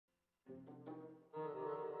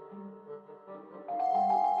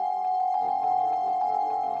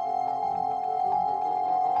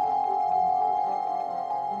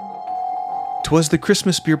'Twas the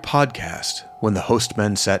Christmas Beer Podcast when the host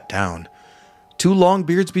men sat down. Two long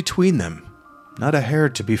beards between them, not a hair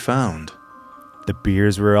to be found. The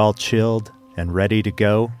beers were all chilled and ready to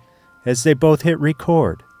go as they both hit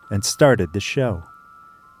record and started the show.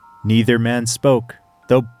 Neither man spoke,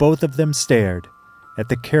 though both of them stared at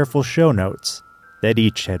the careful show notes that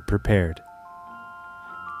each had prepared.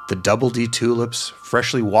 The Double D tulips,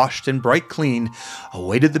 freshly washed and bright clean,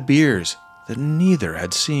 awaited the beers that neither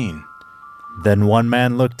had seen. Then one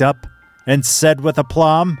man looked up and said with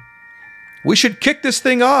aplomb, "We should kick this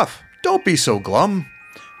thing off. Don't be so glum."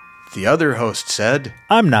 The other host said,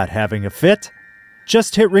 "I'm not having a fit.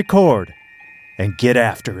 Just hit record and get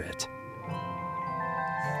after it."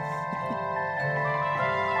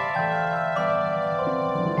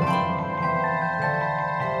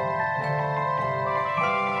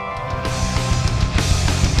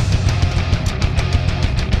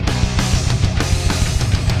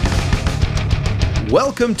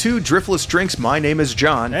 Welcome to Driftless Drinks. My name is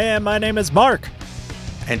John. And my name is Mark.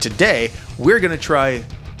 And today we're going to try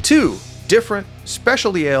two different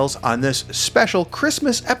specialty ales on this special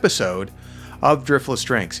Christmas episode of Driftless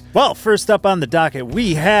Drinks. Well, first up on the docket,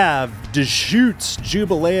 we have Deschutes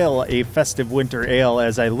Jubilale, a festive winter ale.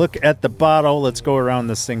 As I look at the bottle, let's go around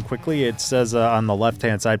this thing quickly. It says on the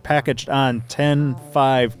left-hand side, packaged on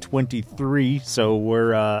 10/5/23, so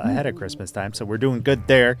we're ahead of Christmas time, so we're doing good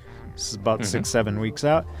there. This is about 6-7 weeks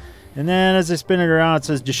out. And then as I spin it around, it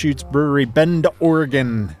says Deschutes Brewery, Bend,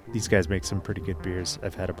 Oregon. These guys make some pretty good beers.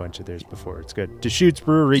 I've had a bunch of theirs before. It's good.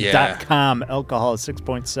 DeschutesBrewery.com. Alcohol is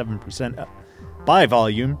 6.7% by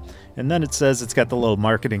volume. And then it says, it's got the little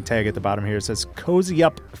marketing tag at the bottom here. It says, cozy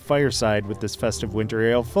up fireside with this festive winter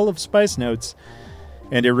ale full of spice notes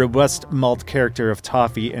and a robust malt character of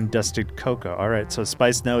toffee and dusted cocoa. All right, so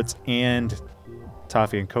spice notes and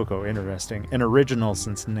toffee and cocoa, interesting. An original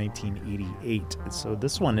since 1988. So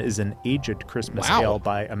this one is an aged Christmas ale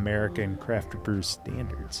by American craft brew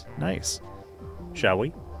standards. Nice. Shall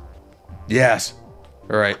we? Yes.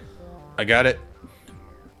 All right. I got it.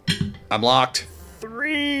 I'm locked.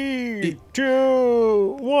 3,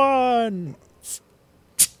 2, 1.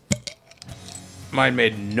 Mine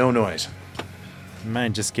made no noise.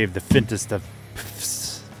 Mine just gave the faintest of...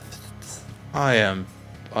 I'm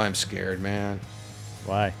scared, man.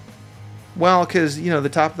 Why? Well, because, the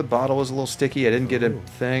top of the bottle was a little sticky. I didn't get a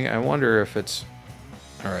thing. I wonder if it's...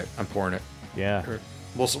 All right, I'm pouring it. Yeah.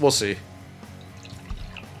 We'll see.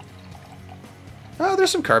 Oh, there's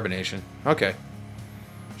some carbonation. Okay.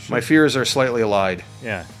 My fears are slightly allayed.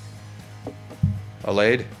 Yeah.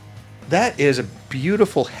 Allayed? That is a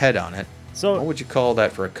beautiful head on it. So, what would you call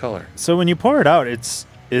that for a color? So when you pour it out, it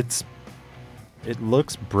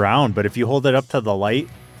looks brown, but if you hold it up to the light,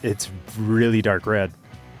 it's really dark red.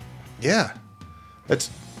 Yeah. That's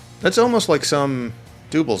almost like some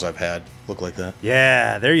Doubles I've had look like that.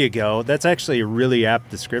 Yeah, there you go. That's actually a really apt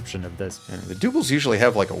description of this. Yeah, the Doubles usually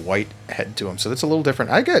have like a white head to them, so that's a little different.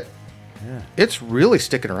 Yeah. It's really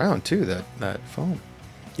sticking around too, that foam.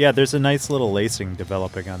 Yeah, there's a nice little lacing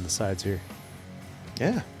developing on the sides here.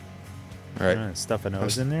 Yeah. All right. Stuff a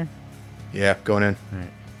nose in there? Yeah, going in. All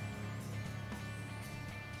right.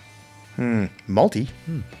 Malty.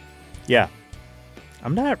 Yeah.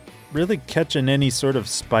 I'm not really catching any sort of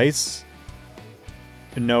spice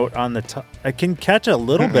note on the top. I can catch a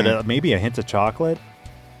little bit of maybe a hint of chocolate.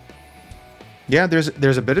 Yeah, there's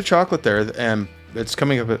a bit of chocolate there, and it's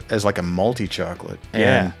coming up as like a malty chocolate.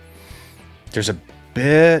 Yeah. And there's a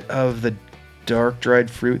bit of the dark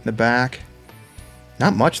dried fruit in the back.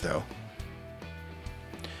 Not much though.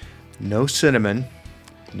 No cinnamon,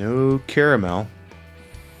 no caramel.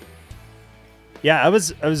 Yeah, I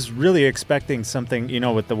was really expecting something,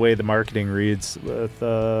 with the way the marketing reads with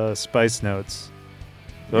spice notes.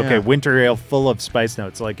 Okay, Yeah. winter ale full of spice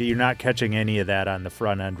notes. Like, you're not catching any of that on the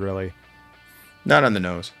front end, really. Not on the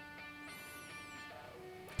nose.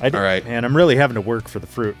 All right. And I'm really having to work for the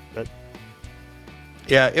fruit. But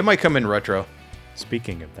Yeah, it might come in retro.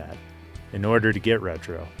 speaking of that, in order to get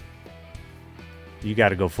retro, you got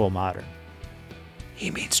to go full modern.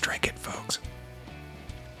 He means drink it, folks.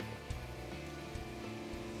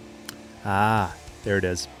 Ah, there it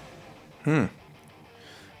is.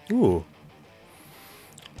 Ooh,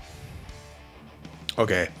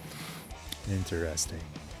 Okay. interesting.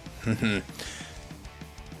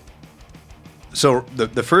 So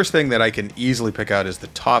the first thing that I can easily pick out is the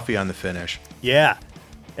toffee on the finish. Yeah,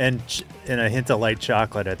 and a hint of light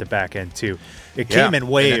chocolate at the back end too. It came in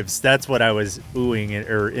waves. That's what I was oohing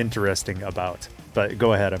or interesting about. But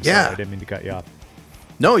go ahead. I'm sorry. I didn't mean to cut you off.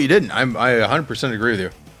 No, you didn't. I 100% agree with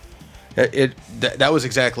you. That was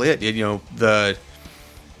exactly it.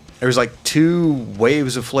 there was like 2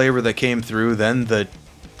 waves of flavor that came through. Then the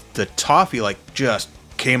toffee like just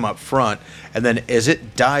came up front, and then as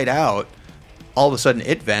it died out, all of a sudden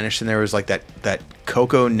it vanished, and there was like that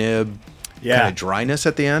cocoa nib kind of dryness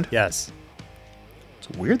at the end. Yes. It's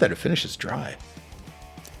weird that it finishes dry.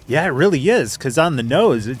 Yeah, it really is, because on the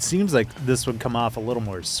nose, it seems like this would come off a little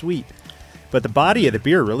more sweet. But the body of the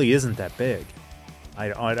beer really isn't that big.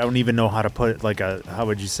 I don't even know how to put it, how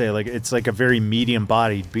would you say, like, it's like a very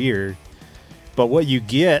medium-bodied beer. But what you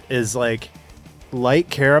get is, like, light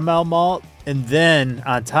caramel malt, and then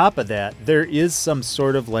on top of that, there is some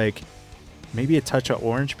sort of, like, maybe a touch of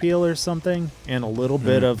orange peel or something, and a little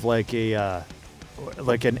bit of, like, I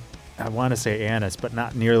want to say anise, but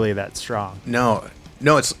not nearly that strong. No,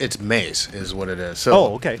 it's mace is what it is.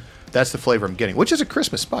 So okay. That's the flavor I'm getting, which is a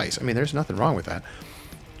Christmas spice. I mean, there's nothing wrong with that.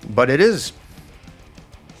 But it's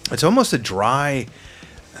almost a dry.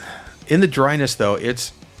 In the dryness, though,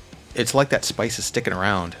 it's like that spice is sticking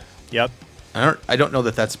around. Yep. I don't know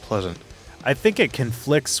that that's pleasant. I think it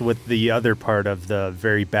conflicts with the other part of the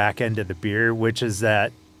very back end of the beer, which is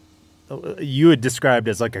that you had described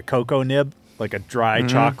as like a cocoa nib, like a dry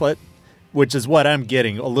chocolate, which is what I'm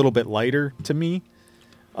getting, a little bit lighter to me.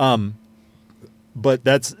 But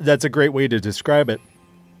that's a great way to describe it.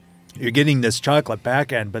 You're getting this chocolate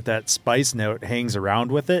back end, but that spice note hangs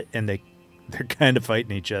around with it, and they're kind of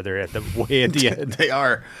fighting each other at the end. They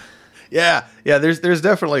are. Yeah. There's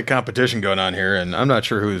definitely a competition going on here, and I'm not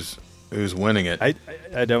sure who's winning it.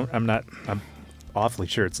 I'm awfully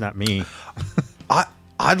sure it's not me.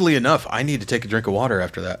 Oddly enough, I need to take a drink of water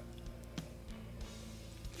after that.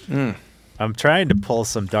 I'm trying to pull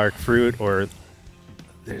some dark fruit, or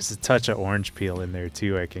there's a touch of orange peel in there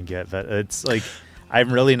too I can get, but it's like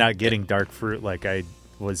I'm really not getting dark fruit like I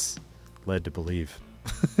was led to believe.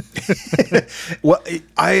 Well,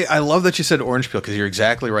 I love that you said orange peel, because you're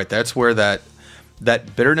exactly right. That's where that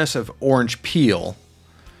bitterness of orange peel,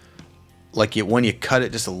 like when you cut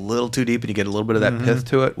it just a little too deep and you get a little bit of that pith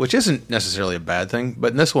to it, which isn't necessarily a bad thing.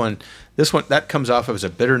 But in this one that comes off as a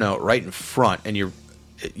bitter note right in front, and you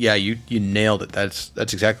nailed it. That's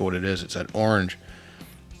exactly what it is. It's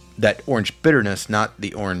that orange bitterness, not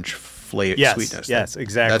the orange sweetness. Yes,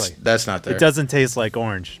 exactly. That's not there. It doesn't taste like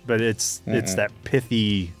orange, but it's that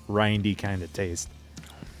pithy, rindy kind of taste.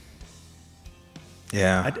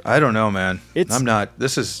 Yeah, I don't know, man.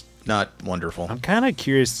 This is not wonderful. I'm kind of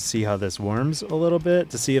curious to see how this warms a little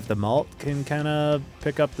bit, to see if the malt can kind of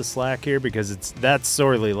pick up the slack here, because that's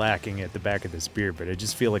sorely lacking at the back of this beer, but I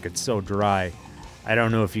just feel like it's so dry. I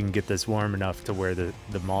don't know if you can get this warm enough to where the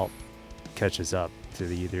malt catches up to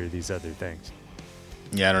either of these other things.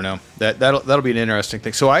 Yeah, I don't know. That'll be an interesting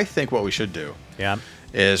thing. So I think what we should do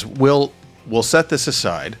is we'll set this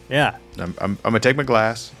aside. Yeah. I'm gonna take my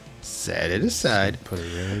glass, set it aside, put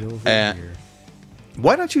it right over here.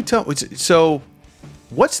 Why don't you tell? So,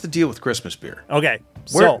 what's the deal with Christmas beer? Okay.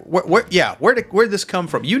 Where did this come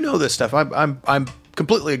from? You know this stuff. I'm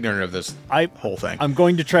completely ignorant of this whole thing. I'm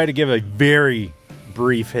going to try to give a very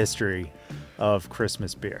brief history of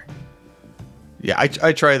Christmas beer. Yeah,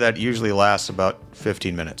 I try that. Usually lasts about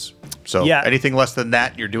 15 minutes. So anything less than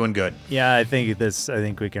that, you're doing good. Yeah, I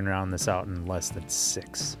think we can round this out in less than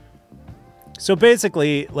 6. So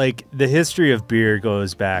basically, like, the history of beer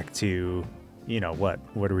goes back to, what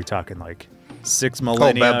are we talking, like 6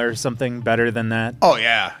 millennia or something, better than that? Oh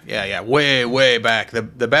yeah. Way, way back.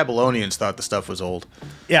 The Babylonians thought the stuff was old.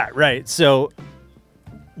 Yeah, right. So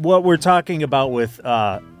what we're talking about with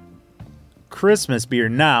Christmas beer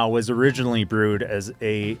now was originally brewed as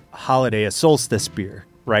a solstice beer,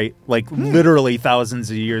 right? Like literally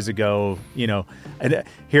thousands of years ago, and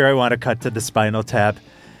here I want to cut to the Spinal Tap,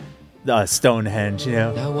 Stonehenge,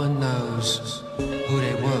 No one knows who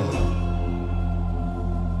they were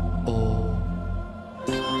or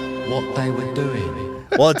what they were doing.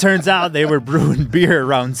 Well, it turns out they were brewing beer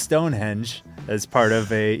around Stonehenge as part of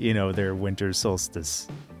their winter solstice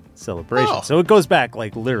celebration. Oh. So it goes back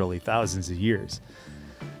like literally thousands of years.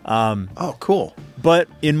 Cool. But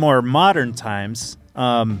in more modern times,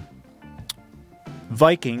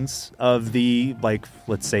 Vikings of the,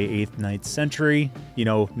 let's say 8th, 9th century,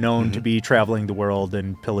 known to be traveling the world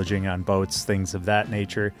and pillaging on boats, things of that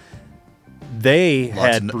nature. They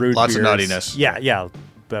had brewed lots beers. of naughtiness. Yeah.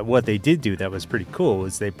 But what they did do that was pretty cool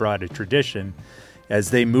was they brought a tradition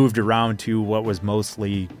as they moved around to what was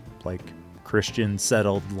mostly like Christian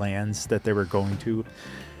settled lands that they were going to.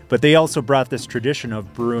 But they also brought this tradition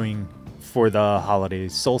of brewing for the holiday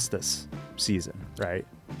solstice season, right?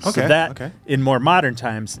 Okay. So in more modern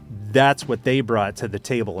times, that's what they brought to the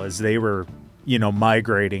table as they were,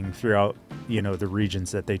 migrating throughout, the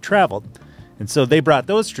regions that they traveled. And so they brought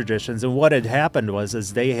those traditions. And what had happened was,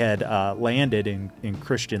 as they had landed in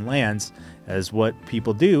Christian lands, as what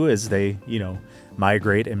people do is they,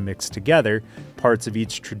 migrate and mix together. Parts of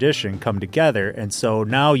each tradition come together. And so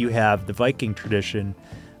now you have the Viking tradition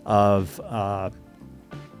of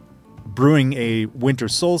brewing a winter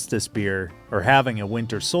solstice beer, or having a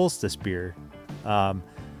winter solstice beer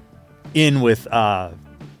in with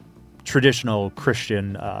traditional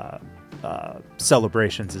Christian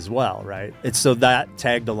celebrations as well, right? It's so that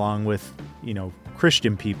tagged along with,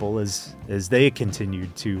 Christian people as they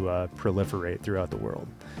continued to proliferate throughout the world.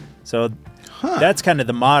 So that's kind of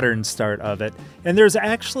the modern start of it. And there's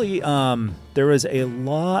actually, there was a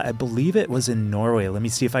law, I believe it was in Norway. Let me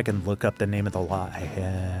see if I can look up the name of the law. I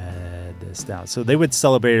had this down. So they would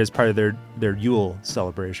celebrate it as part of their Yule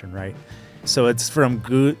celebration, right? So it's from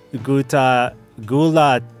Gulatinget,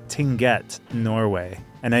 Norway.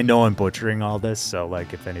 And I know I'm butchering all this, so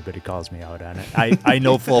like if anybody calls me out on it, I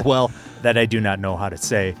know full well that I do not know how to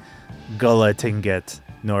say Gulatinget,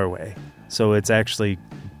 Norway. So it's actually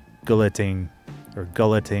Gulating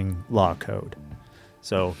Law Code.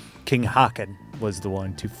 So King Haakon was the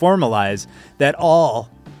one to formalize that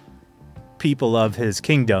all people of his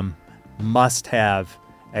kingdom must have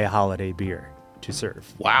a holiday beer to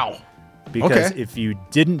serve. Wow. Because Okay. if you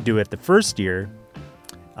didn't do it the first year,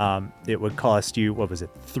 it would cost you,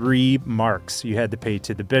 3 marks you had to pay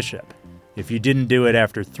to the bishop. If you didn't do it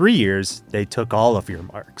after 3 years, they took all of your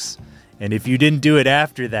marks. And if you didn't do it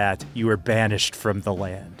after that, you were banished from the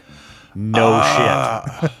land. No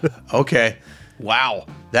shit. Okay. Wow.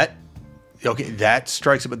 That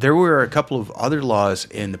strikes it. But there were a couple of other laws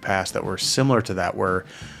in the past that were similar to that, where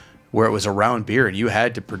it was around beer and you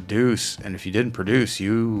had to produce, and if you didn't produce,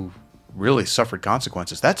 you really suffered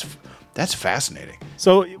consequences. That's fascinating.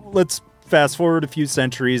 So let's fast forward a few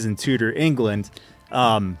centuries in Tudor England.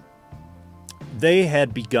 They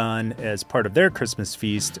had begun, as part of their Christmas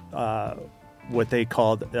feast, what they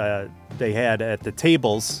called, they had at the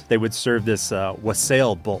tables, they would serve this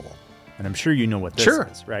wassail bowl. And I'm sure you know what this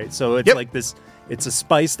is, right? So it's like this, it's a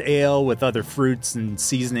spiced ale with other fruits and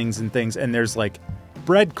seasonings and things, and there's like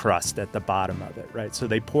bread crust at the bottom of it, right? So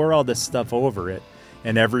they pour all this stuff over it,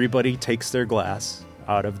 and everybody takes their glass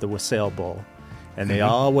out of the wassail bowl, and they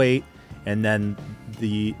all wait, and then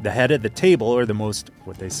the head of the table, or the most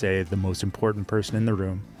important person in the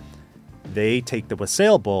room, they take the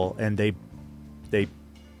wassail bowl and they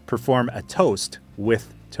perform a toast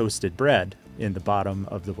with toasted bread in the bottom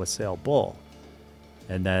of the wassail bowl.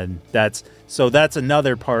 And then that's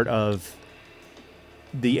another part of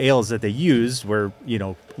the ales that they used were,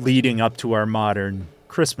 leading up to our modern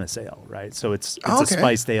Christmas ale, right? So it's a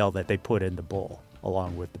spiced ale that they put in the bowl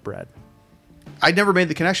along with the bread. I never made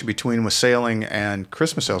the connection between wassailing and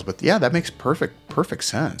Christmas ales, but yeah, that makes perfect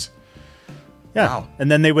sense. Yeah. Wow.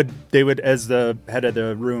 And then they would, as the head of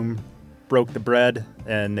the room broke the bread,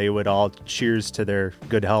 and they would all cheers to their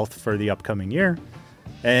good health for the upcoming year.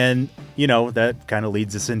 And, that kind of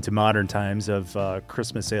leads us into modern times of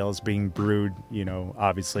Christmas ales being brewed,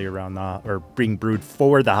 obviously being brewed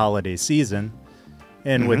for the holiday season,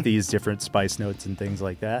 and with these different spice notes and things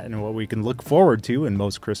like that. And what we can look forward to in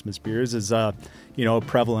most Christmas beers is, a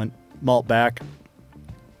prevalent malt back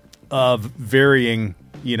of varying,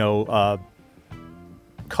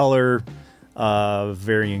 color,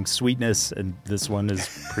 varying sweetness, and this one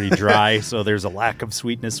is pretty dry, so there's a lack of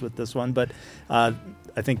sweetness with this one. But I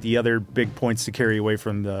think the other big points to carry away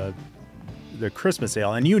from the Christmas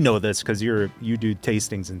ale, and this because you do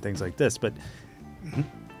tastings and things like this, but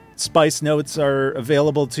spice notes are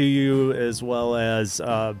available to you, as well as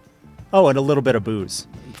and a little bit of booze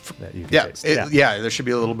that you can taste. There should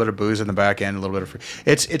be a little bit of booze in the back end, a little bit of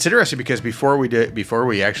it's interesting because before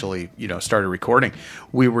we actually started recording,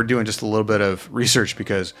 we were doing just a little bit of research,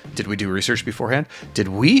 because did we do research beforehand? Did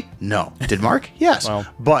we? No. Did Mark? Yes. Well,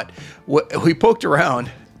 but we poked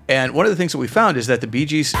around, and one of the things that we found is that the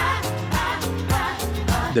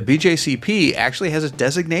BJCP actually has a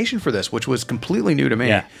designation for this, which was completely new to me.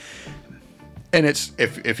 Yeah. And it's,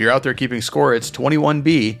 if you're out there keeping score, it's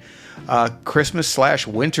 21B,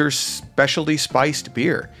 Christmas/winter specialty spiced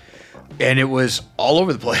beer, and it was all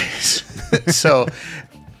over the place. So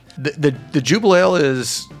the Jubile Ale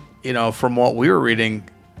is, from what we were reading,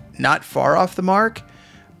 not far off the mark.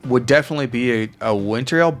 Would definitely be a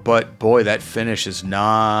winter ale, but boy, that finish is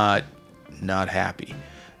not happy.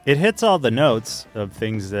 It hits all the notes of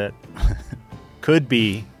things that could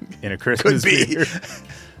be in a Christmas beer.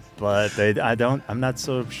 But I'm not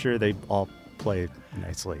so sure they all play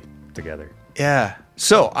nicely together. Yeah.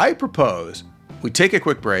 So I propose we take a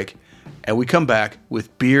quick break and we come back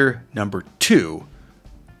with beer number 2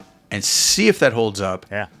 and see if that holds up.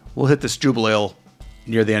 Yeah. We'll hit this Jubal Ale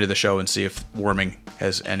near the end of the show and see if warming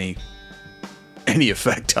has any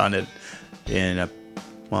effect on it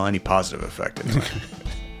any positive effect. Anyway.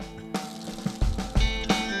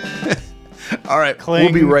 All right. Cling.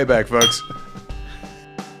 We'll be right back, folks.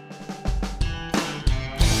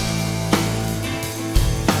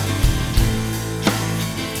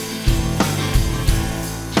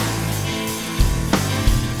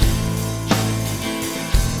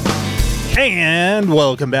 And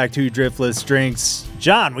welcome back to Driftless Drinks.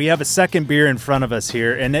 John, we have a second beer in front of us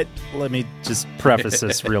here, and let me just preface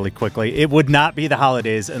this really quickly. It would not be the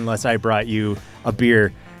holidays unless I brought you a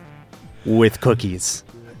beer with cookies.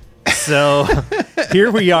 So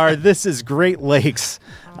here we are. This is Great Lakes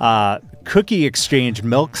Cookie Exchange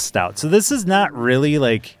Milk Stout. So this is not really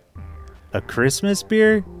like a Christmas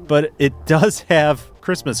beer, but it does have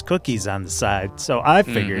Christmas cookies on the side. So I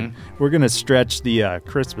figured we're going to stretch the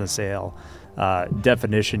Christmas ale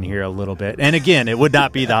definition here a little bit. And again, it would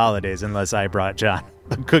not be the holidays unless I brought John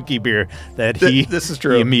a cookie beer that this is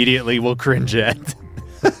true. He immediately will cringe at.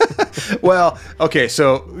 Well, okay,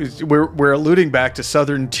 so we're alluding back to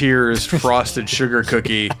Southern Tier's frosted sugar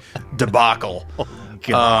cookie debacle.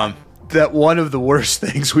 That one of the worst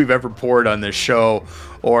things we've ever poured on this show,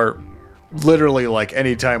 or literally like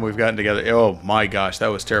any time we've gotten together. Oh my gosh, that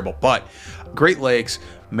was terrible. But Great Lakes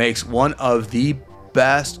makes one of the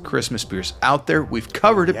best Christmas beers out there. We've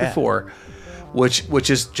covered it before, which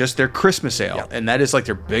is just their Christmas ale, and that is like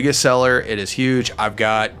their biggest seller. It is huge. I've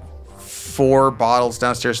got 4 bottles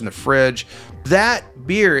downstairs in the fridge. That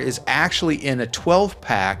beer is actually in a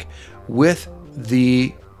 12-pack with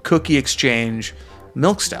the Cookie Exchange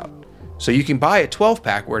Milk Stout. So you can buy a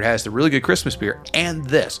 12-pack where it has the really good Christmas beer and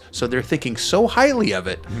this. So they're thinking so highly of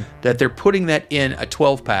it that they're putting that in a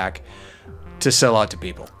 12-pack to sell out to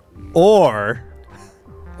people. Or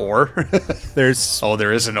there's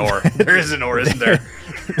there is an or. There is an or, isn't there?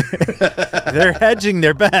 They're hedging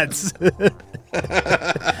their bets.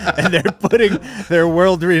 And they're putting their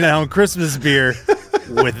world-renowned Christmas beer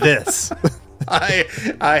with this. I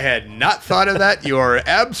had not thought of that. You are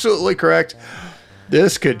absolutely correct.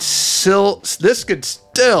 This could still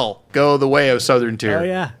go the way of Southern Tier. Oh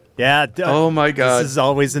yeah. Yeah. Oh my God. This is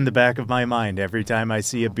always in the back of my mind every time I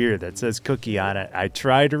see a beer that says cookie on it. I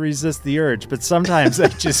try to resist the urge, but sometimes I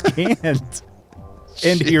just can't.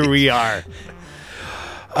 And here we are.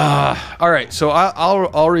 All right, so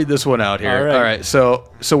I'll read this one out here. All right, so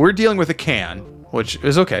we're dealing with a can, which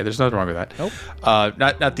is okay. There's nothing wrong with that. Nope.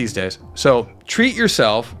 Not these days. So treat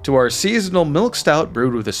yourself to our seasonal milk stout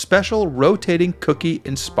brewed with a special rotating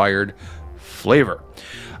cookie-inspired flavor.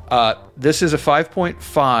 This is a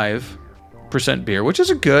 5.5% beer, which is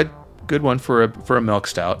a good one for a milk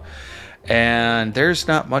stout. And there's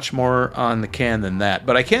not much more on the can than that.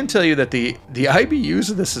 But I can tell you that the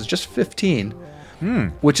IBUs of this is just 15.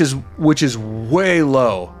 Which is way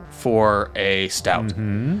low for a stout.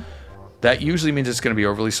 That usually means it's going to be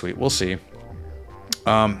overly sweet. We'll see.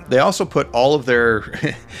 They also put all of their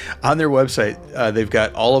on their website. They've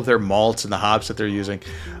got all of their malts and the hops that they're using,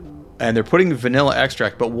 and they're putting vanilla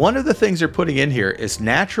extract. But one of the things they're putting in here is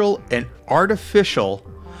natural and artificial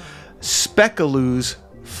speculoos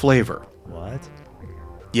flavor. What?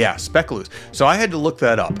 Yeah, speculoos. So I had to look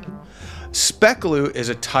that up. Speculoos is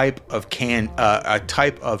a type of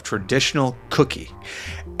traditional cookie.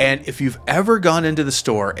 And if you've ever gone into the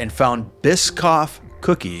store and found Biscoff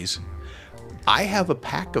cookies, I have a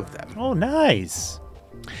pack of them. Oh, nice.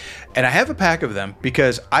 And I have a pack of them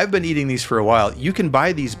because I've been eating these for a while. You can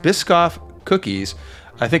buy these Biscoff cookies.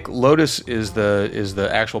 I think Lotus is the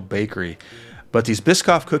actual bakery. But these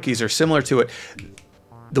Biscoff cookies are similar to it.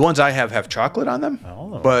 The ones I have chocolate on them,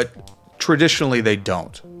 but traditionally they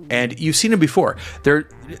don't. And you've seen them before.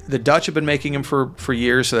 The Dutch have been making them for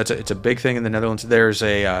years, so it's a big thing in the Netherlands. There's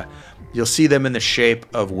you'll see them in the shape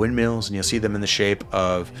of windmills, and you'll see them in the shape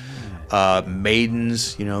of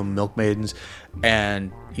maidens, milk maidens,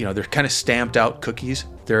 and they're kind of stamped out cookies.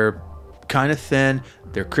 They're kind of thin,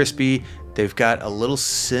 they're crispy, they've got a little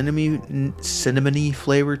cinnamony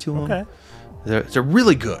flavor to them. Okay. They're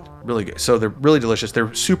really good, really good. So they're really delicious.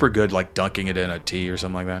 They're super good, like dunking it in a tea or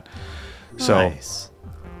something like that. Nice.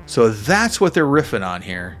 So that's what they're riffing on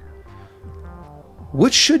here,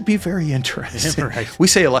 which should be very interesting. Right. We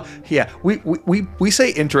say a lot. Yeah, we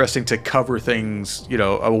say interesting to cover things,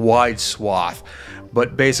 a wide swath,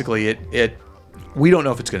 but basically we don't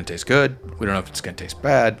know if it's going to taste good. We don't know if it's going to taste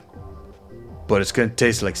bad, but it's going to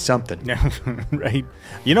taste like something. Right.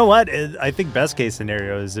 You know what? I think best case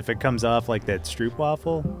scenario is if it comes off like that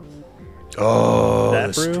Stroopwafel. Oh,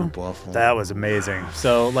 that the brew, Stroopwafel. that was amazing.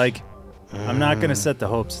 So like, I'm not going to set the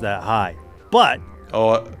hopes that high, but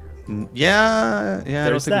Oh, yeah. I don't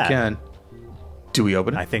There's think that. we can. Do we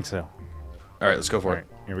open it? I think so. All right, let's go for All it. right,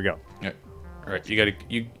 here we go. Yeah. All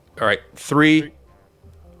right, all right, 3.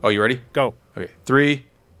 Oh, you ready? Go. Okay, 3,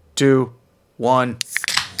 2, 1.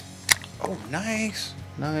 Oh, nice.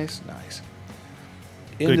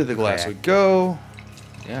 Into Good the glass we crack. go.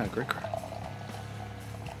 Yeah, great crack.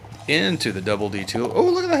 Into the double D tool. Oh,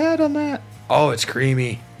 look at the head on that. Oh, it's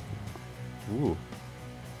creamy. Ooh.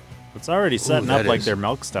 It's already setting that up like is- their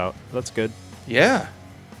milk stout. That's good. Yeah.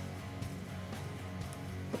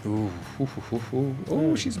 Ooh.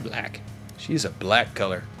 Oh, she's black. She's a black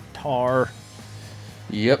color. Tar.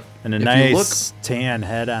 Yep. And a If you nice tan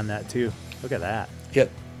head on that, too. Look at that.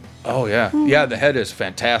 Yep. Oh yeah. Yeah, the head is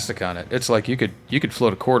fantastic on it. It's like you could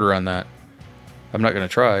float a quarter on that. I'm not gonna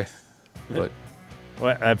try, but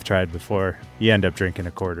Well, I've tried before. You end up drinking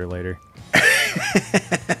a quarter later.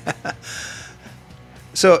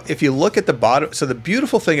 so if you look at the bottom, so the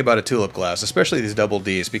beautiful thing about a tulip glass, especially these double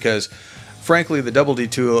Ds, because frankly the double D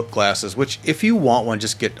tulip glasses, which if you want one,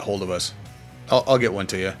 just get hold of us. I'll get one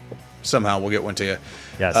to you. Somehow we'll get one to you.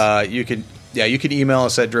 Yes. You can email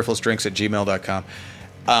us at driftlessdrinks@gmail.com.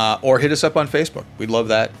 Or hit us up on Facebook. We'd love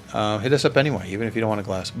that. Hit us up anyway, even if you don't want a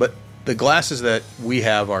glass. But the glasses that we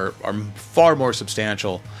have are far more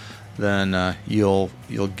substantial than you'll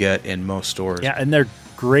get in most stores. Yeah, and they're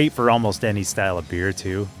great for almost any style of beer,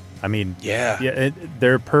 too. I mean, Yeah.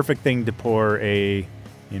 they're a perfect thing to pour a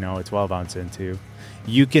 12 ounce into.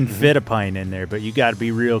 You can fit a pint in there, but you got to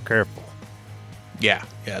be real careful. Yeah.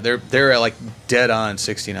 They're like dead on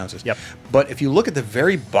 16 ounces. Yep. But if you look at the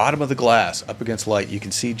very bottom of the glass up against light, you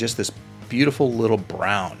can see just this beautiful little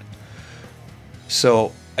brown.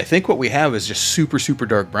 So I think what we have is just super, super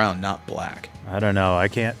dark brown, not black. I don't know. I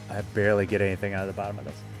barely get anything out of the bottom of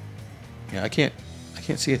this. Yeah, I can't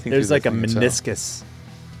see anything. There's through like the a thing itself. meniscus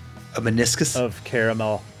A meniscus. of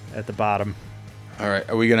caramel at the bottom. All right,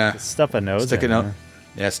 are we gonna Stuff a nose stick a in nose? there.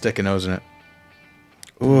 Yeah, stick a nose in it.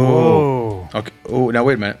 Whoa. Okay. Oh, now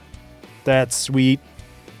wait a minute. That's sweet.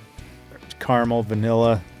 Caramel,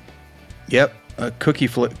 vanilla. Yep, a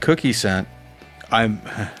cookie scent. I'm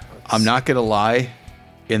not gonna lie.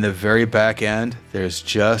 In the very back end, there's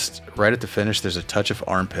just right at the finish. There's a touch of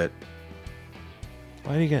armpit.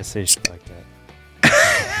 Why do you guys say shit like that?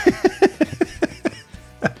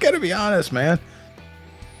 I gotta be honest, man.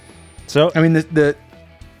 So, I mean, do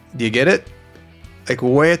you get it? Like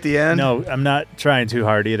way at the end. no, I'm not trying too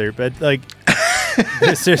hard either, but like,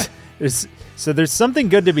 there's something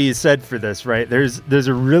good to be said for this, right? There's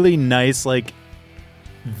a really nice like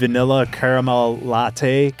vanilla caramel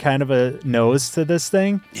latte kind of a nose to this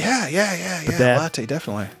thing. Yeah. that- Latte,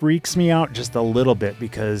 definitely. Freaks me out just a little bit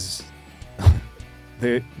because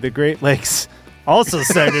the Great Lakes also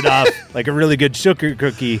started off like a really good sugar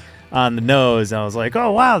cookie on the nose. I was like,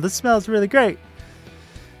 oh wow, this smells really great.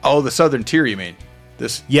 Oh, the Southern Tier, you mean?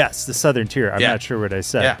 This. Yes, the Southern Tier. I'm Yeah. not sure what I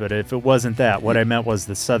said, Yeah. but if it wasn't that, what I meant was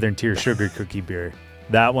the Southern Tier sugar cookie beer.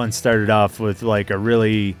 That one started off with like a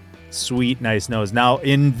really sweet, nice nose. Now,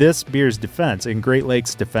 in this beer's defense, in Great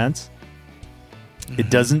Lakes' defense, it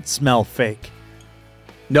doesn't smell fake.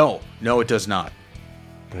 No, it does not.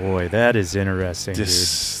 Boy, that is interesting, dude.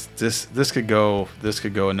 This could go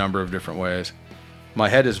a number of different ways. My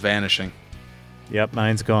head is vanishing. Yep,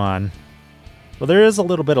 mine's gone. Well, there is a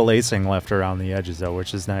little bit of lacing left around the edges, though,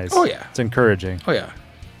 which is nice. Oh, yeah. It's encouraging. Oh yeah.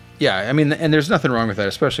 I mean, and there's nothing wrong with that,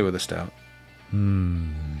 especially with a stout. All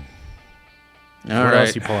What right.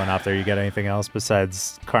 else you pulling off there? You got anything else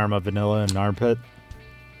besides Karma, vanilla, and armpit?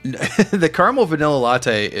 The caramel vanilla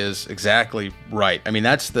latte is exactly right. I mean,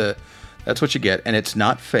 that's what you get, and it's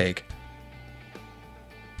not fake,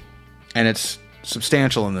 and it's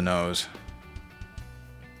substantial in the nose.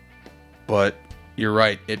 But you're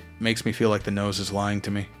right; it makes me feel like the nose is lying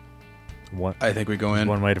to me. What? I think we go in.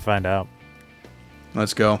 One way to find out.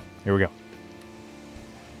 Let's go. Here we go.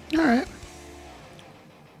 All right.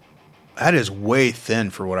 That is way thin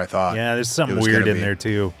for what I thought. Yeah, there's it something was weird gonna in be. there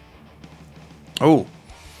too.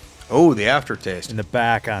 Oh, the aftertaste. In the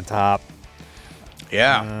back on top.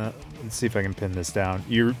 Yeah. Let's see if I can pin this down.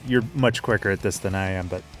 You're much quicker at this than I am,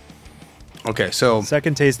 but Okay, so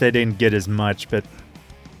second taste I didn't get as much, but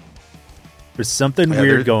there's something Yeah,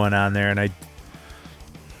 weird there- going on there, and I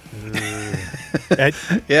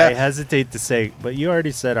Yeah. I hesitate to say, but you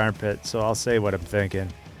already said armpit, so I'll say what I'm thinking.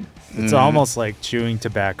 Mm-hmm. It's almost like chewing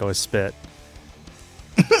tobacco spit.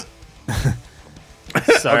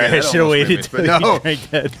 Sorry, Okay, I that should have almost made me waited spit. till No. you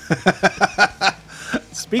drank it.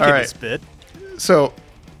 Speaking All right. of spit, So,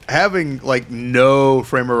 having like no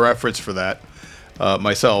frame of reference for that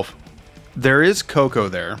myself, there is cocoa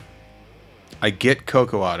there, I get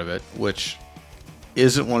cocoa out of it, which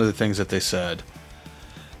isn't one of the things that they said.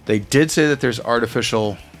 They did say that there's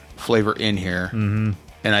artificial flavor in here, and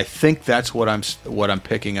I think that's what I'm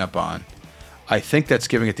picking up on. I think that's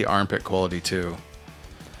giving it the armpit quality too.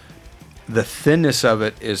 The thinness of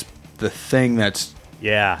it is the thing that's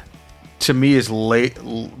to me is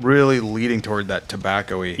really leading toward that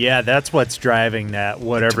tobacco-y. Yeah, that's what's driving that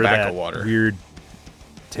whatever that water. Weird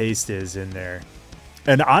taste is in there.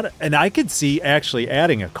 And I could see actually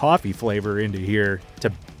adding a coffee flavor into here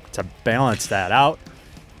to balance that out.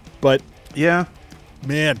 But yeah,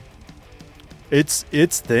 man, it's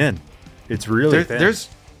thin. It's really thin.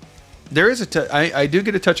 There is I do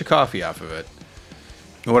get a touch of coffee off of it.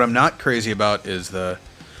 And what I'm not crazy about is the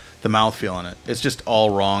mouthfeel on it. It's just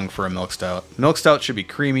all wrong for a milk stout. Milk stout should be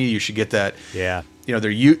creamy. You should get that. Yeah. You know,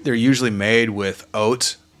 they're usually made with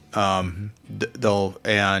oats. And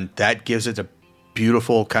that gives it a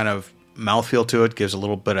beautiful kind of mouthfeel to it. Gives a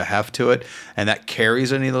little bit of heft to it, and that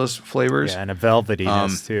carries any of those flavors. Yeah, and a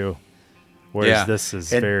velvetyness too. Whereas this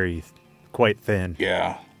is quite thin.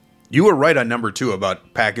 Yeah. You were right on number 2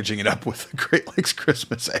 about packaging it up with the Great Lakes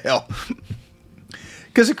Christmas Ale.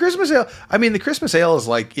 Because the Christmas Ale, the Christmas Ale is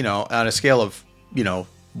like, on a scale of,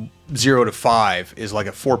 0 to 5 is like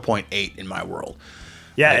a 4.8 in my world.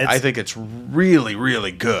 Yeah, I think it's really,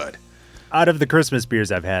 really good. Out of the Christmas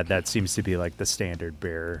beers I've had, that seems to be like the standard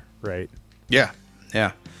beer, right? Yeah,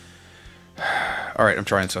 yeah. All right, I'm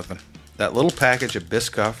trying something. That little package of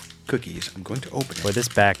Biscoff cookies, I'm going to open it. Boy, this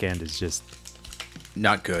back end is just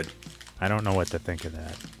not good. I don't know what to think of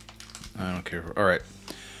that. I don't care. All right.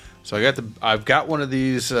 So I've got one of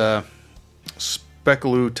these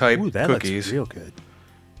speculoos type that cookies. Looks real good.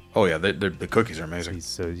 Oh yeah, the cookies are amazing.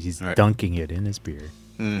 He's right. Dunking it in his beer.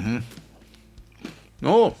 Mm-hmm.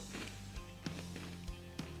 Oh.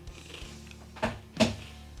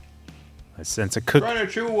 I sense a cookie. Trying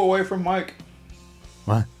to chew away from Mike.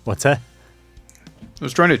 What? What's that? I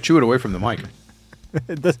was trying to chew it away from the mic.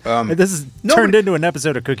 This is turned into an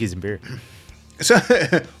episode of Cookies and Beer. So,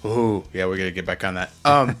 yeah, we're gonna get back on that.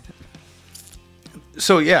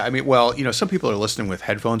 So yeah, some people are listening with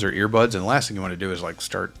headphones or earbuds, and the last thing you want to do is like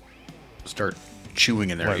start chewing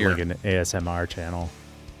in their ear. Like an ASMR channel.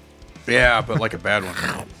 Yeah, but like a bad one.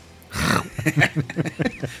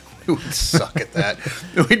 We would suck at that.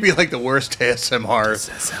 We'd be like the worst ASMR. Does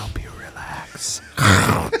this help you relax?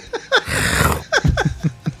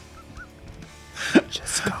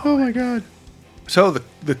 Just go. Oh my god. So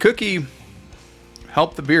the cookie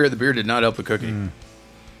helped the beer. The beer did not help the cookie.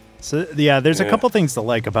 So yeah, there's a couple things to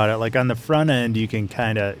like about it. Like on the front end, you can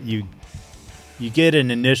kind of you get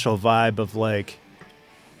an initial vibe of like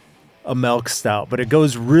a milk stout, but it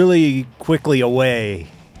goes really quickly away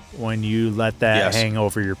when you let that hang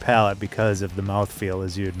over your palate because of the mouthfeel,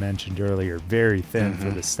 as you had mentioned earlier. Very thin for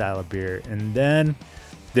this style of beer. And then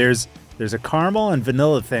there's a caramel and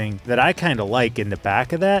vanilla thing that I kind of like in the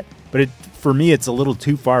back of that, but for me it's a little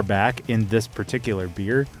too far back in this particular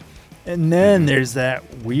beer. And then there's that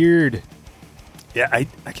weird, I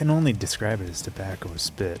can only describe it as tobacco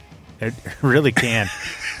spit. It really can.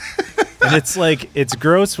 And it's like, it's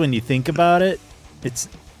gross when you think about it. It's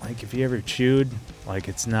like if you ever chewed, like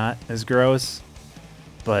it's not as gross,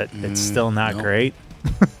 but it's still not great.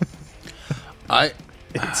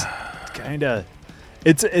 It's kind of,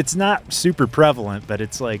 it's not super prevalent, but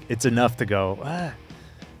it's like, it's enough to go,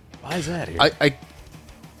 why is that here?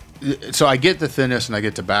 So I get the thinness and I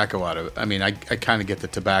get tobacco out of it. I kind of get the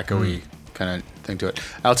tobacco-y kind of thing to it.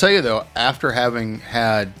 I'll tell you though, after having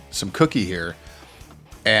had some cookie here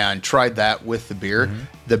and tried that with the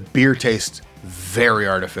beer tastes very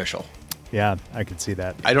artificial. Yeah, I can see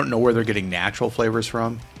that. I don't know where they're getting natural flavors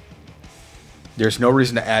from. There's no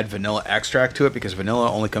reason to add vanilla extract to it because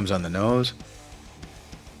vanilla only comes on the nose.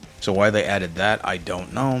 So why they added that, I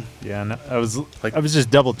don't know. Yeah, and I was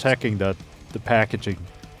just double checking the packaging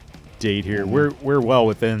date here. We're well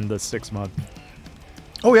within the 6 month.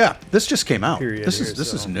 Oh yeah, this just came out. This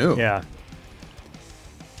is new. Yeah.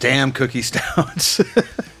 Damn cookie stouts.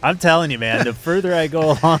 I'm telling you, man, the further I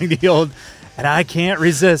go along the old, and I can't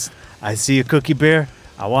resist. I see a cookie beer,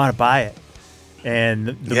 I want to buy it. And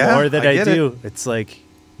the more that I do, it's like,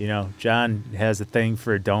 John has a thing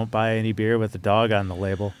for don't buy any beer with a dog on the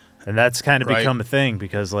label. And that's kind of become a thing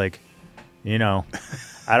because, like, I don't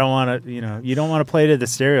want to, you don't want to play to the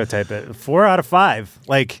stereotype. 4 out of 5,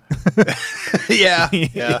 like, yeah.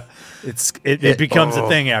 It becomes a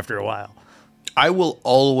thing after a while. I will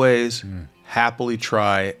always happily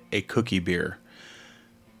try a cookie beer.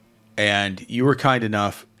 And you were kind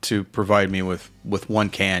enough to provide me with one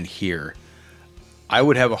can here. I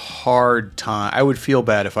would have a hard time. I would feel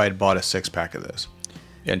bad if I had bought a 6-pack of this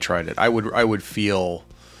and tried it. I would feel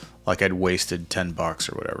like I'd wasted $10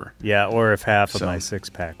 or whatever. Yeah, or if half of my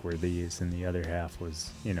 6-pack were these and the other half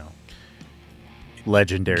was,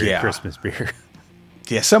 legendary Christmas beer.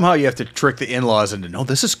 Yeah, somehow you have to trick the in-laws into, no,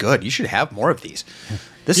 this is good. You should have more of these.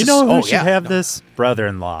 This who should have this?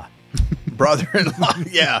 Brother-in-law. Brother-in-law,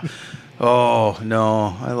 yeah. Oh,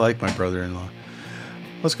 no, I like my brother-in-law.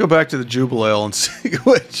 Let's go back to the Jubilee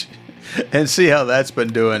and see how that's been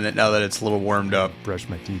doing it now that it's a little warmed up. Brush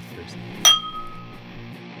my teeth first.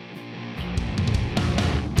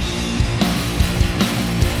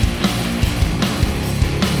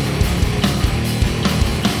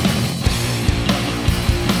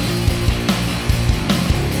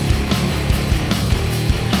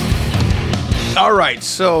 All right,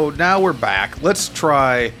 so now we're back. Let's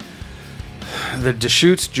try the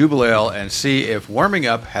Deschutes Jubilee Ale and see if warming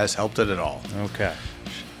up has helped it at all. Okay.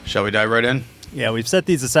 Shall we dive right in? Yeah, we've set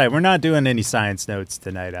these aside. We're not doing any science notes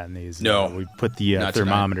tonight on these. No. We put the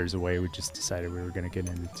thermometers away. We just decided we were going to get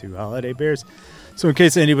into 2 holiday beers. So in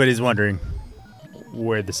case anybody's wondering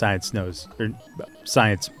where the science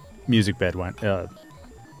music bed went,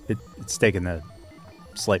 it's taken a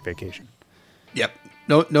slight vacation. Yep.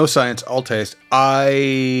 No science, all taste.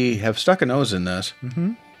 I have stuck a nose in this.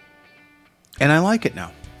 Mm-hmm. And I like it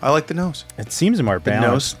now. I like the nose. It seems more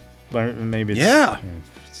balanced. But maybe it's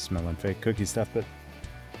smelling fake cookie stuff, but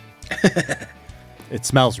it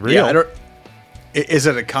smells real. Yeah, is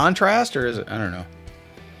it a contrast or is it? I don't know.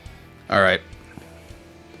 All right.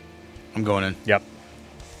 I'm going in. Yep.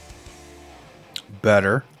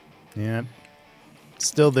 Better. Yeah.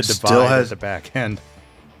 Still the divide at the back end.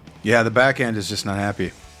 Yeah, the back end is just not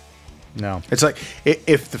happy. No. It's like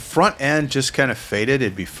if the front end just kind of faded,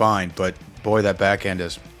 it'd be fine. But boy, that back end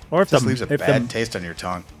is. Or if just leaves a bad taste on your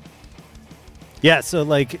tongue. Yeah, so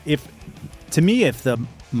like if the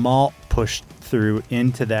malt pushed through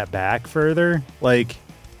into that back further, like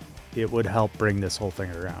it would help bring this whole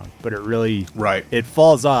thing around. But it really it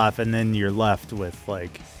falls off, and then you're left with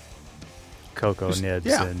like cocoa nibs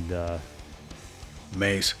and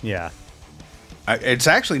maize. Yeah. It's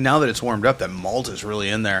actually, now that it's warmed up, that malt is really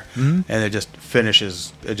in there, and it just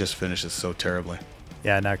finishes so terribly.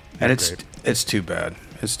 Yeah, not and great. It's too bad.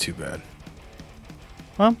 It's too bad.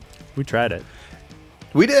 Well, we tried it.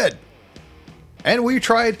 We did, and we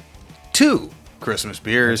tried 2 Christmas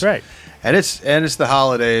beers. That's right. And it's the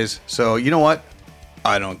holidays, so you know what?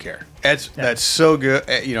 I don't care. That's so good.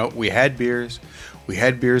 We had beers. We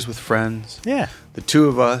had beers with friends. Yeah. The 2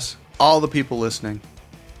 of us, all the people listening.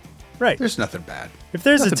 Right. There's nothing bad. If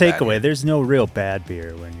there's a takeaway, there's no real bad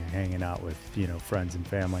beer when you're hanging out with, friends and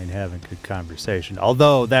family and having good conversation.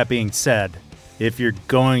 Although, that being said, if you're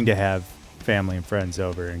going to have family and friends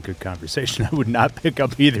over and good conversation, I would not pick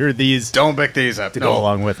up either of these. Don't pick these up. To go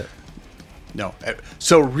along with it. No.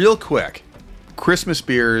 So real quick, Christmas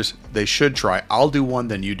beers, they should try. I'll do one,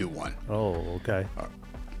 then you do one. Oh, okay.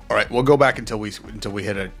 All right, we'll go back until we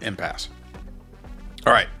hit an impasse.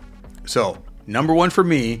 All right. So, number 1 for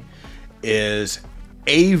me is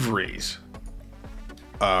Avery's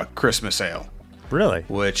Christmas Ale. Really?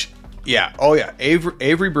 Which,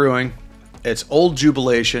 Avery Brewing. It's Old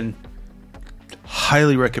Jubilation.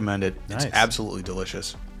 Highly recommended. Nice. It's absolutely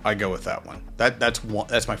delicious. I go with that one.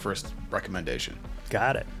 That's my first recommendation.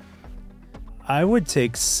 Got it. I would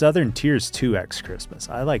take Southern Tier's 2X Christmas.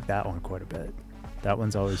 I like that one quite a bit. That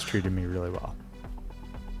one's always treated me really well.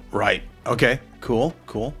 Right. Okay. Cool.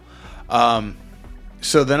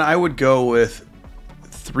 So then I would go with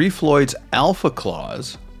 3 Floyd's Alpha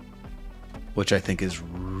Claus, which I think is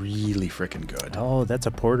really freaking good. Oh, that's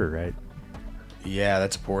a porter, right? Yeah,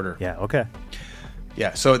 that's a porter. Yeah, okay.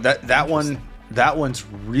 Yeah, so that one's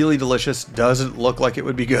really delicious. Doesn't look like it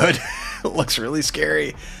would be good. It looks really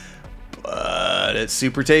scary, but it's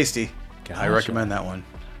super tasty. Gotcha. I recommend that one.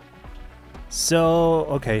 So,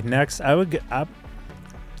 okay, next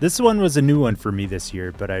this one was a new one for me this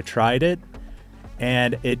year, but I tried it.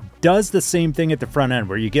 And it does the same thing at the front end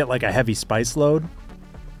where you get like a heavy spice load,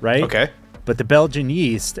 right? Okay. But the Belgian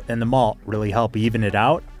yeast and the malt really help even it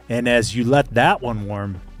out. And as you let that one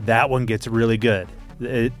warm, that one gets really good.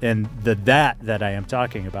 And that I am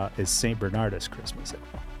talking about is St. Bernardus Christmas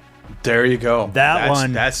Ale. There you go.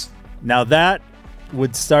 Now that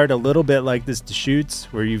would start a little bit like this Deschutes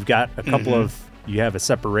where you've got a couple you have a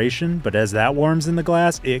separation, but as that warms in the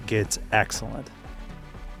glass, it gets excellent.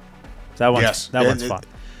 That one's fun.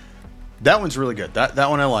 That one's really good. That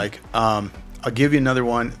one I like. I'll give you another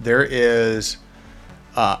one. There is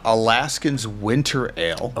Alaskan's Winter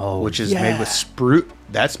Ale, which is yeah. made with spruce.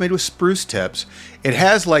 That's made with spruce tips. It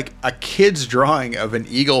has like a kid's drawing of an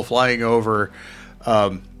eagle flying over,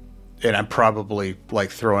 and I'm probably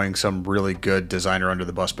like throwing some really good designer under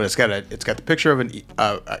the bus. But it's got the picture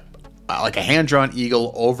of like a hand drawn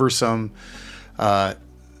eagle over some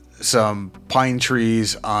pine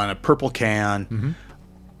trees on a purple can. Mm-hmm.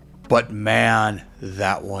 But man,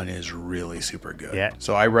 that one is really super good. Yeah.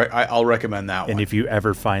 So I'll recommend that one. And if you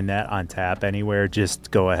ever find that on tap anywhere, just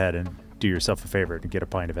go ahead and do yourself a favor and get a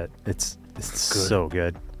pint of it. It's so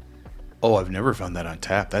good. Oh, I've never found that on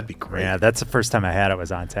tap. That'd be great. Yeah, that's the first time I had it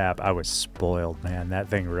was on tap. I was spoiled, man. That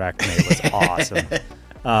thing wrecked me. It was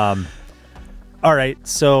awesome. All right,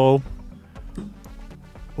 so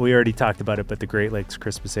we already talked about it, but the Great Lakes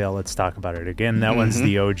Christmas Ale, let's talk about it again. That one's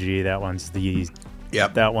the OG. That one's the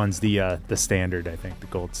That one's the standard, I think, the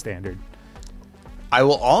gold standard. I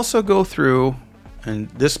will also go through, and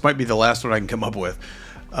this might be the last one I can come up with.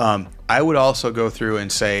 I would also go through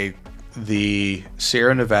and say the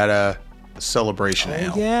Sierra Nevada Celebration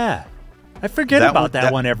Ale. Yeah. I forget about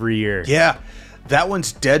that one every year. Yeah. That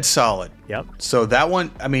one's dead solid. Yep. So that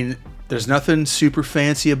one, I mean, there's nothing super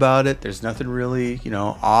fancy about it. There's nothing really,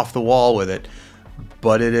 off the wall with it.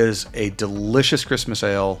 But it is a delicious Christmas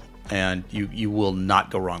ale, and you will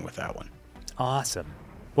not go wrong with that one. Awesome.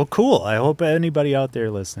 Well, cool. I hope anybody out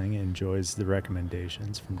there listening enjoys the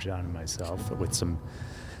recommendations from John and myself with some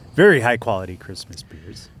very high-quality Christmas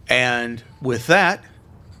beers. And with that,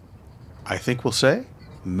 I think we'll say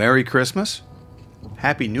Merry Christmas,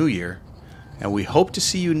 Happy New Year, and we hope to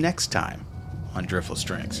see you next time on Driftless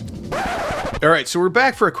Drinks. All right, so we're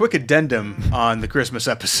back for a quick addendum on the Christmas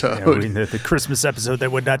episode. Yeah, the Christmas episode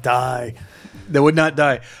that would not die. That would not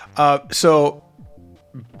die. So,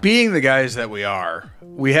 being the guys that we are,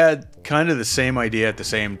 we had kind of the same idea at the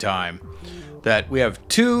same time. That we have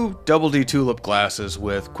 2 Double D Tulip glasses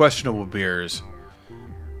with questionable beers.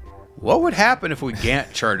 What would happen if we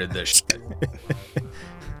Gantt charted this shit?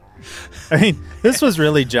 I mean, this was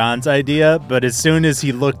really John's idea, but as soon as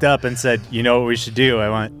he looked up and said, "You know what we should do?"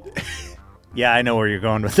 I went, "Yeah, I know where you're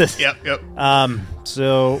going with this." Yep.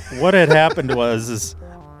 So what had happened was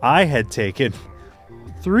I had taken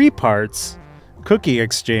 3 parts Cookie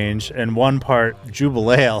Exchange and 1 part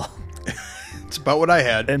Jubilee It's about what I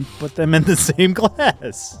had. and put them in the same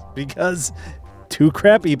glass because 2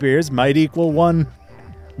 crappy beers might equal 1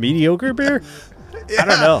 mediocre beer. I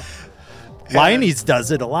don't know. Liney's does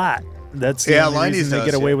it a lot. That's the only Liney's reason they does,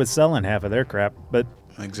 get away with selling half of their crap. But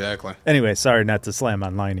Exactly. anyway, sorry not to slam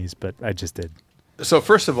on Liney's, but I just did. So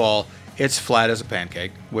first of all, it's flat as a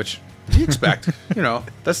pancake, which you expect.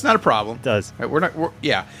 That's not a problem. It does.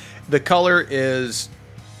 Right, the color is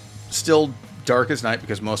still dark as night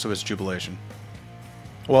because most of it's jubilation.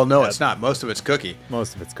 Well, no, it's not. Most of it's cookie.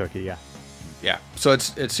 Most of it's cookie, yeah. Yeah. So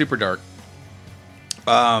it's super dark.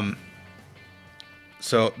 So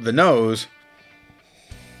the nose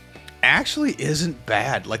actually isn't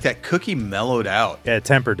bad. Like that cookie mellowed out. Yeah, it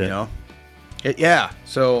tempered it.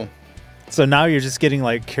 So So now you're just getting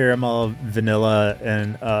like caramel, vanilla,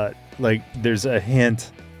 and like there's a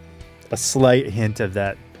slight hint of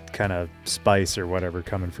that kind of spice or whatever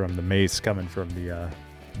coming from the mace, coming from the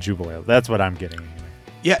Jubilee. That's what I'm getting anyway.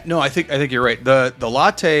 yeah, no, I think you're right. The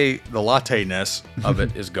latte-ness of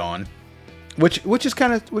it is gone, which is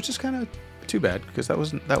kind of too bad because that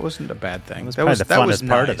wasn't a bad thing. That was the funnest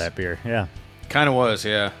part of that beer. Yeah, kind of was.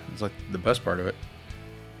 Yeah, it's like the best part of it.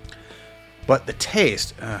 But the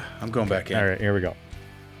taste, I'm going back in. All right, here we go.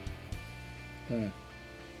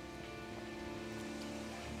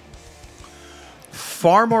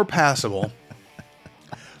 Far more passable.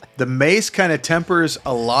 The mace kind of tempers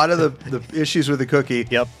a lot of the issues with the cookie.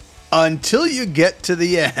 Yep. Until you get to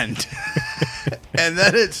the end. And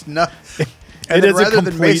then it's not. It is a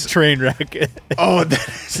complete train wreck.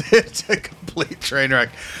 It's a complete train wreck.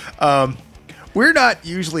 We're not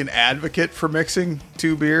usually an advocate for mixing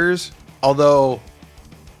 2 beers, although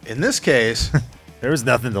in this case, there was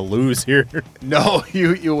nothing to lose here. no,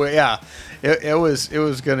 it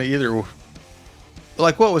was gonna either,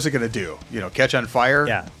 like, what was it gonna do? Catch on fire?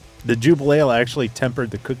 Yeah, the Jubilee actually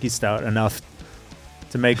tempered the cookie stout enough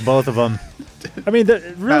to make both of them. I mean,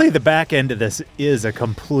 the back end of this is a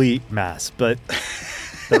complete mess, but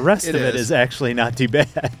the rest of it is actually not too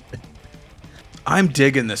bad. I'm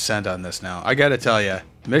digging the scent on this now. I got to tell you,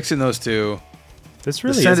 mixing those 2. This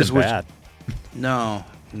really isn't bad. No.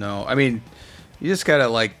 I mean, you just got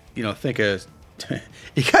to think of.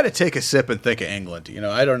 You got to take a sip and think of England.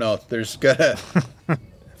 I don't know. There's got to.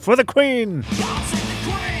 For the Queen.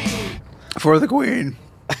 For the Queen.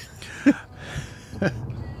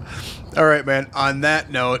 All right, man. On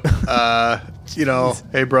that note,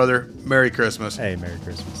 hey, brother, Merry Christmas. Hey, Merry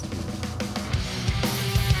Christmas.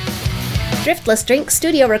 Driftless Drink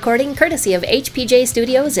studio recording courtesy of HPJ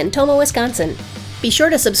Studios in Tomah, Wisconsin. Be sure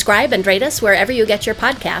to subscribe and rate us wherever you get your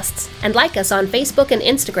podcasts, and like us on Facebook and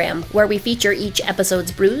Instagram, where we feature each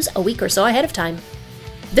episode's brews a week or so ahead of time.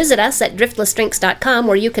 Visit us at driftlessdrinks.com,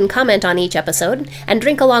 where you can comment on each episode and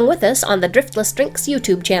drink along with us on the Driftless Drinks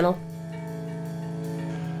YouTube channel.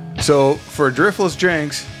 So, for Driftless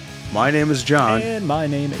Drinks, my name is John. And my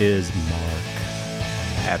name is Mark.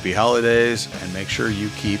 Happy holidays, and make sure you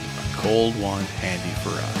keep a cold one handy for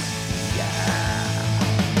us.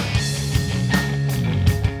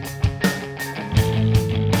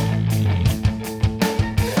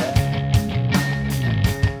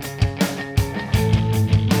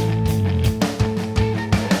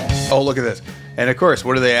 Oh, look at this. And of course,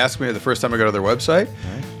 what do they ask me the first time I go to their website?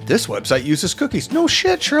 Right. This website uses cookies. No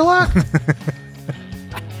shit, Sherlock.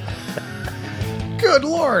 Good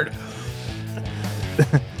Lord.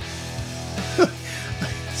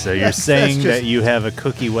 So you're saying that you have a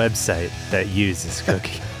cookie website that uses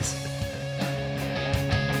cookies.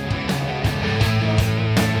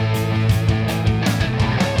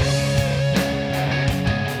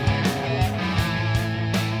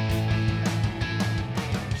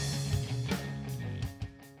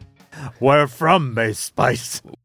 We're from May Spice.